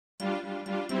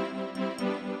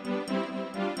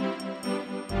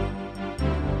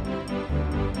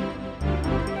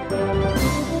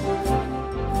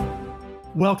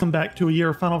Welcome back to A Year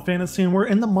of Final Fantasy, and we're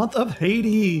in the month of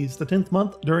Hades, the 10th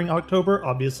month during October,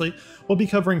 obviously. We'll be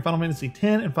covering Final Fantasy X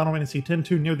and Final Fantasy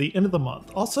X-2 near the end of the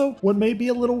month. Also, what may be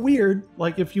a little weird,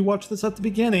 like if you watch this at the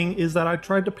beginning, is that I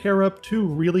tried to pair up two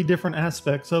really different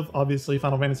aspects of, obviously,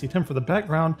 Final Fantasy X for the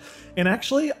background, and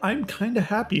actually, I'm kind of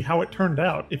happy how it turned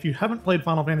out. If you haven't played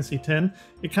Final Fantasy X,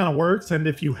 it kind of works, and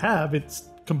if you have, it's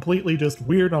completely just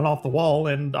weird and off the wall,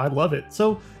 and I love it.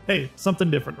 So, hey,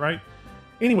 something different, right?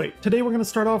 Anyway, today we're going to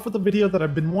start off with a video that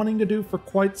I've been wanting to do for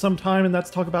quite some time, and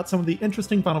that's talk about some of the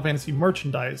interesting Final Fantasy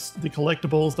merchandise, the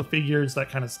collectibles, the figures,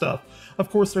 that kind of stuff. Of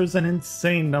course, there's an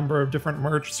insane number of different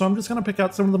merch, so I'm just going to pick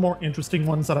out some of the more interesting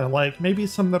ones that I like, maybe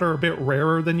some that are a bit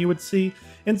rarer than you would see,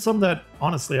 and some that,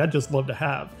 honestly, I'd just love to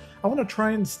have. I want to try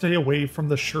and stay away from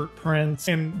the shirt prints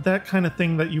and that kind of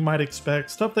thing that you might expect,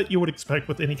 stuff that you would expect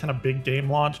with any kind of big game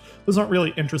launch. Those aren't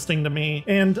really interesting to me,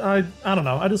 and I don't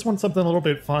know, I just want something a little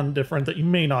bit fun, different that you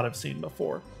may not have seen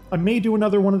before. I may do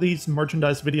another one of these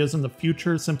merchandise videos in the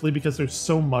future simply because there's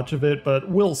so much of it, but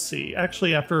we'll see.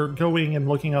 Actually, after going and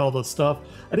looking at all this stuff,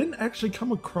 I didn't actually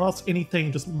come across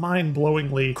anything just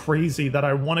mind-blowingly crazy that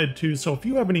I wanted to, so if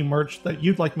you have any merch that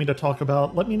you'd like me to talk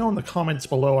about, let me know in the comments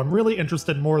below. I'm really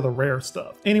interested in more of the rare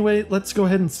stuff. Anyway, let's go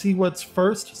ahead and see what's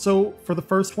first. So for the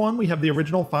first one, we have the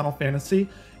original Final Fantasy.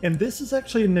 And this is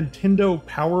actually a Nintendo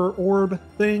Power Orb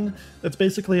thing. That's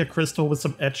basically a crystal with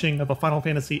some etching of a Final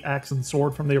Fantasy axe and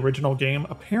sword from the original game.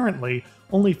 Apparently,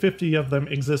 only 50 of them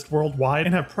exist worldwide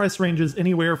and have price ranges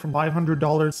anywhere from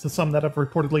 $500 to some that have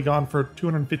reportedly gone for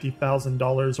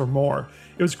 $250,000 or more.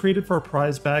 It was created for a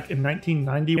prize back in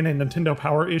 1990 in a Nintendo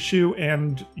Power issue,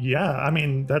 and yeah, I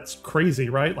mean, that's crazy,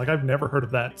 right? Like, I've never heard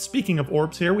of that. Speaking of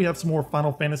orbs here, we have some more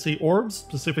Final Fantasy orbs,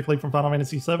 specifically from Final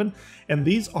Fantasy VII, and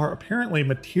these are apparently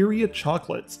materia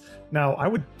chocolates. Now, I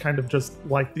would kind of just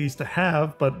like these to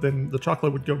have, but then the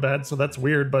chocolate would go bad, so that's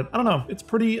weird, but I don't know, it's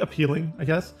pretty appealing, I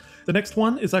guess. The next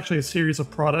one is actually a series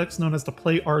of products known as the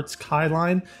Play Arts Kai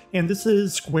line, and this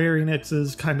is Square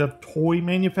Enix's kind of toy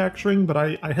manufacturing, but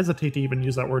I hesitate to even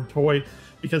use that word toy,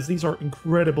 because these are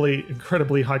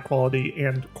incredibly high quality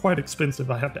and quite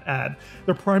expensive, I have to add.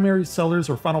 Their primary sellers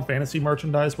are Final Fantasy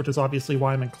merchandise, which is obviously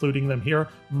why I'm including them here.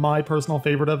 My personal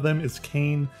favorite of them is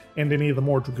Kain and any of the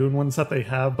more Dragoon ones that they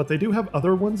have, but they do have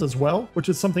other ones as well, which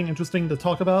is something interesting to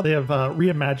talk about. They have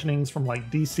reimaginings from like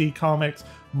DC Comics,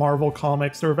 Marvel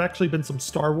Comics. There have actually been some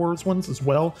Star Wars ones as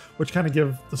well, which kind of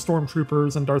give the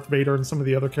Stormtroopers and Darth Vader and some of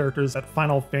the other characters that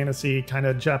Final Fantasy kind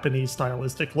of Japanese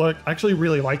stylistic look. I actually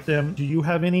really like them. Do you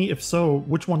have any? If so,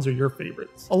 which ones are your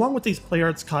favorites? Along with these Play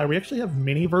Arts Kai, we actually have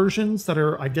mini versions that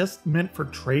are, I guess, meant for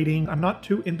trading. I'm not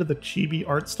too into the chibi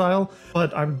art style,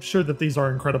 but I'm sure that these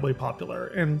are incredibly popular.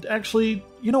 And actually,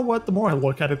 you know what? The more I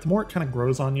look at it, the more it kind of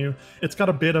grows on you. It's got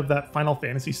a bit of that Final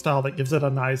Fantasy style that gives it a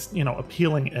nice, you know,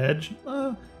 appealing edge.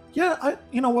 Yeah,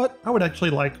 you know what? I would actually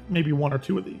like maybe one or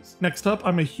two of these. Next up,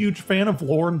 I'm a huge fan of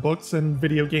lore and books and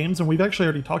video games, and we've actually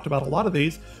already talked about a lot of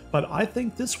these, but I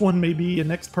think this one may be a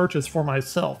next purchase for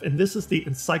myself, and this is the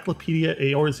Encyclopedia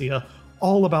Eorzea,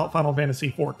 all about Final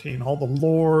Fantasy XIV, all the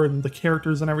lore and the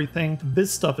characters and everything.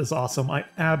 This stuff is awesome. I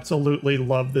absolutely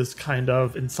love this kind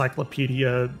of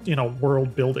encyclopedia, you know,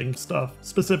 world building stuff,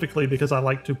 specifically because I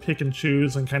like to pick and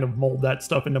choose and kind of mold that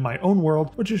stuff into my own world,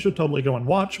 which you should totally go and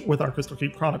watch with our Crystal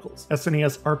Keep Chronicles.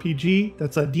 SNES RPG,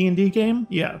 that's a D&D game?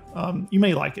 Yeah, you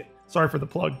may like it. Sorry for the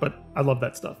plug, but I love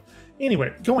that stuff.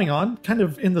 Anyway, going on, kind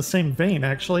of in the same vein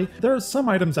actually, there are some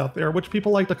items out there which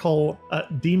people like to call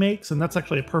demakes, and that's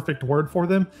actually a perfect word for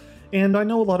them. And I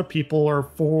know a lot of people are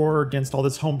for or against all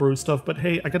this homebrew stuff, but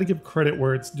hey, I gotta give credit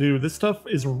where it's due. This stuff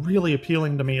is really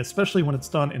appealing to me, especially when it's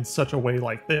done in such a way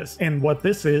like this. And what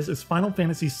this is Final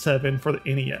Fantasy VII for the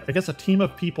NES. I guess a team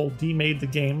of people demade the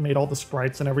game, made all the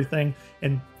sprites and everything,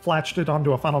 and flashed it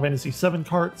onto a Final Fantasy VII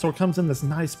cart. So it comes in this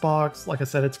nice box. Like I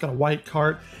said, it's got a white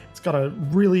cart. It's got a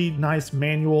really nice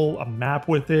manual, a map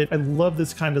with it. I love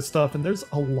this kind of stuff, and there's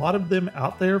a lot of them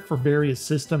out there for various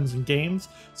systems and games.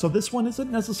 So this one isn't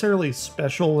necessarily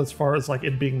special as far as like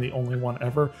it being the only one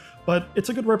ever, but it's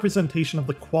a good representation of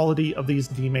the quality of these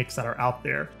demakes that are out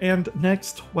there. And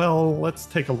next, well, let's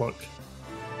take a look.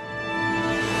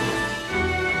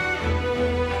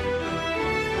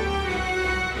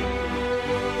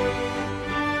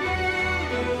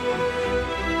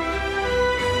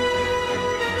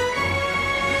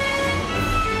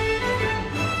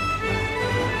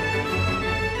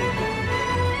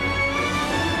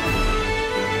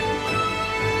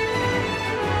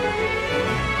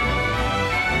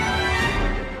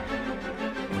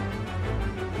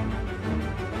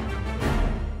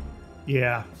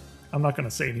 Yeah, I'm not going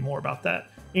to say any more about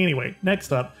that. Anyway,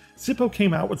 next up, Sippo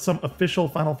came out with some official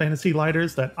Final Fantasy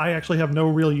lighters that I actually have no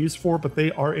real use for, but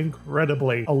they are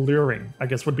incredibly alluring, I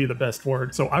guess would be the best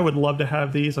word. So I would love to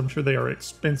have these. I'm sure they are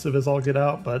expensive as all get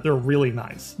out, but they're really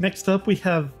nice. Next up, we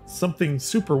have something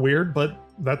super weird, but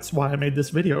that's why I made this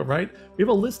video, right? We have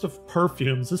a list of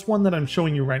perfumes. This one that I'm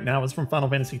showing you right now is from Final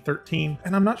Fantasy 13,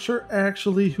 and I'm not sure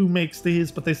actually who makes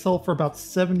these, but they sell for about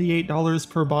 $78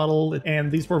 per bottle,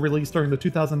 and these were released during the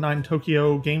 2009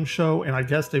 Tokyo Game Show, and I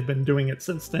guess they've been doing it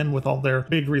since then with all their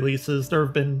big releases. There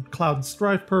have been Cloud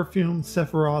Strife perfume,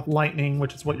 Sephiroth, Lightning,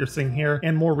 which is what you're seeing here,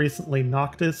 and more recently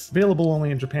Noctis, available only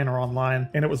in Japan or online,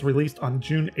 and it was released on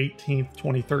June 18th,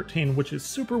 2013, which is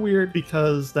super weird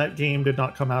because that game did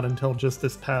not come out until just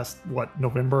this past, what,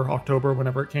 November, October,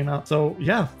 whenever it came out. So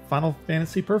yeah, Final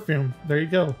Fantasy perfume. There you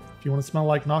go. If you want to smell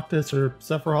like Noctis or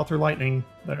Sephiroth or Lightning,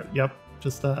 there, yep,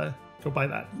 just go buy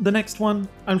that. The next one,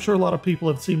 I'm sure a lot of people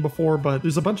have seen before, but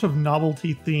there's a bunch of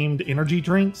novelty themed energy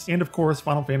drinks. And of course,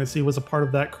 Final Fantasy was a part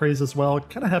of that craze as well. It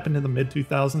kind of happened in the mid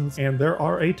 2000s, and there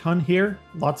are a ton here.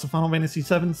 Lots of Final Fantasy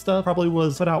VII stuff. Probably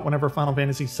was put out whenever Final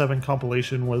Fantasy VII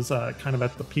compilation was kind of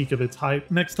at the peak of its hype.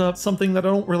 Next up, something that I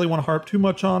don't really want to harp too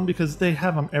much on because they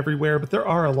have them everywhere, but there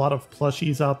are a lot of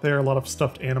plushies out there, a lot of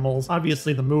stuffed animals.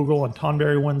 Obviously the Moogle and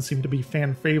Tonberry ones seem to be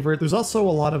fan favorite. There's also a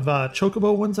lot of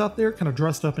Chocobo ones out there, kind of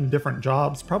dressed up in different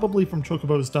jobs, probably from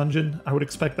Chocobo's dungeon. I would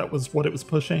expect that was what it was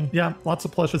pushing. Yeah, lots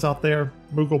of plushes out there,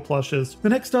 Moogle plushes. The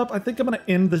next up, I think I'm going to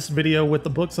end this video with the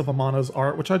Books of Amano's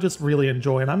art, which I just really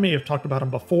enjoy, and I may have talked about them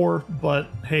before, but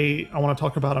hey, I want to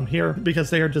talk about them here because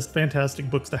they are just fantastic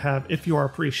books to have if you are a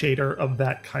appreciator of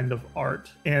that kind of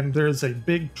art. And there's a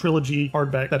big trilogy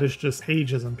hardback that is just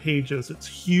pages and pages. It's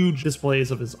huge displays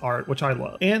of his art, which I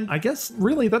love. And I guess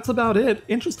really that's about it.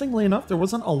 Interestingly enough, there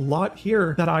wasn't a lot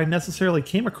here that I necessarily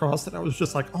came across that I was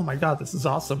just like, oh my god, this is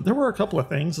awesome. There were a couple of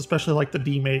things, especially like the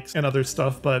D-makes and other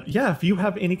stuff, but yeah, if you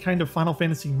have any kind of Final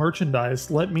Fantasy merchandise,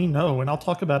 let me know and I'll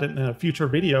talk about it in a future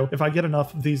video if I get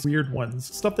enough of these weird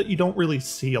ones. Stuff that you don't really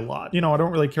see a lot. You know, I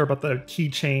don't really care about the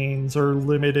keychains or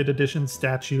limited edition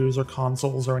statues or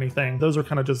consoles or anything. Those are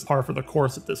kind of just par for the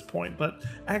course at this point, but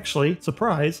actually,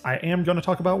 surprise, I am going to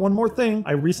talk about one more thing.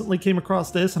 I recently came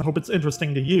across this and I hope it's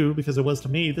interesting to you because it was to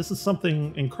me. This is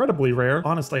something incredibly rare.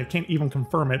 Honestly, I can't even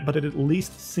confirm it, but it at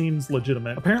least seems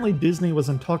legitimate. Apparently Disney was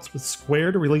in talks with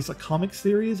Square to release a comic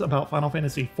series about Final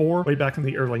Fantasy IV way back in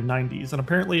the early 90s, and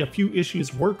apparently a few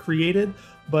issues were created,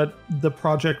 but the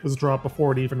project was dropped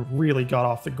before it even really got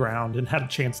off the ground and had a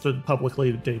chance to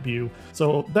publicly debut.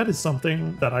 So that is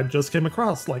something that I just came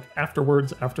across like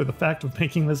afterwards, after the fact of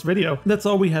making this video. That's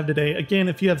all we have today. Again,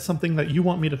 if you have something that you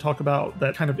want me to talk about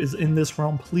that kind of is in this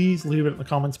realm, please leave it in the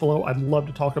comments below. I'd love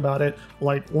to talk about it,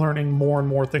 like learning more and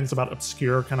more things about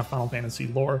obscure kind of Final Fantasy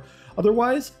lore.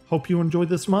 Otherwise, hope you enjoyed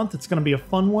this month. It's going to be a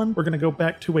fun one. We're going to go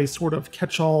back to a sort of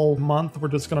catch-all month. We're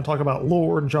just going to talk about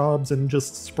lore and jobs and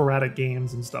just sporadic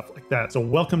games and stuff like that. So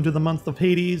welcome to the month of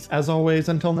Hades. As always,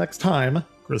 until next time,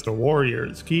 Crystal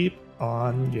Warriors, keep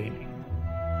on gaming.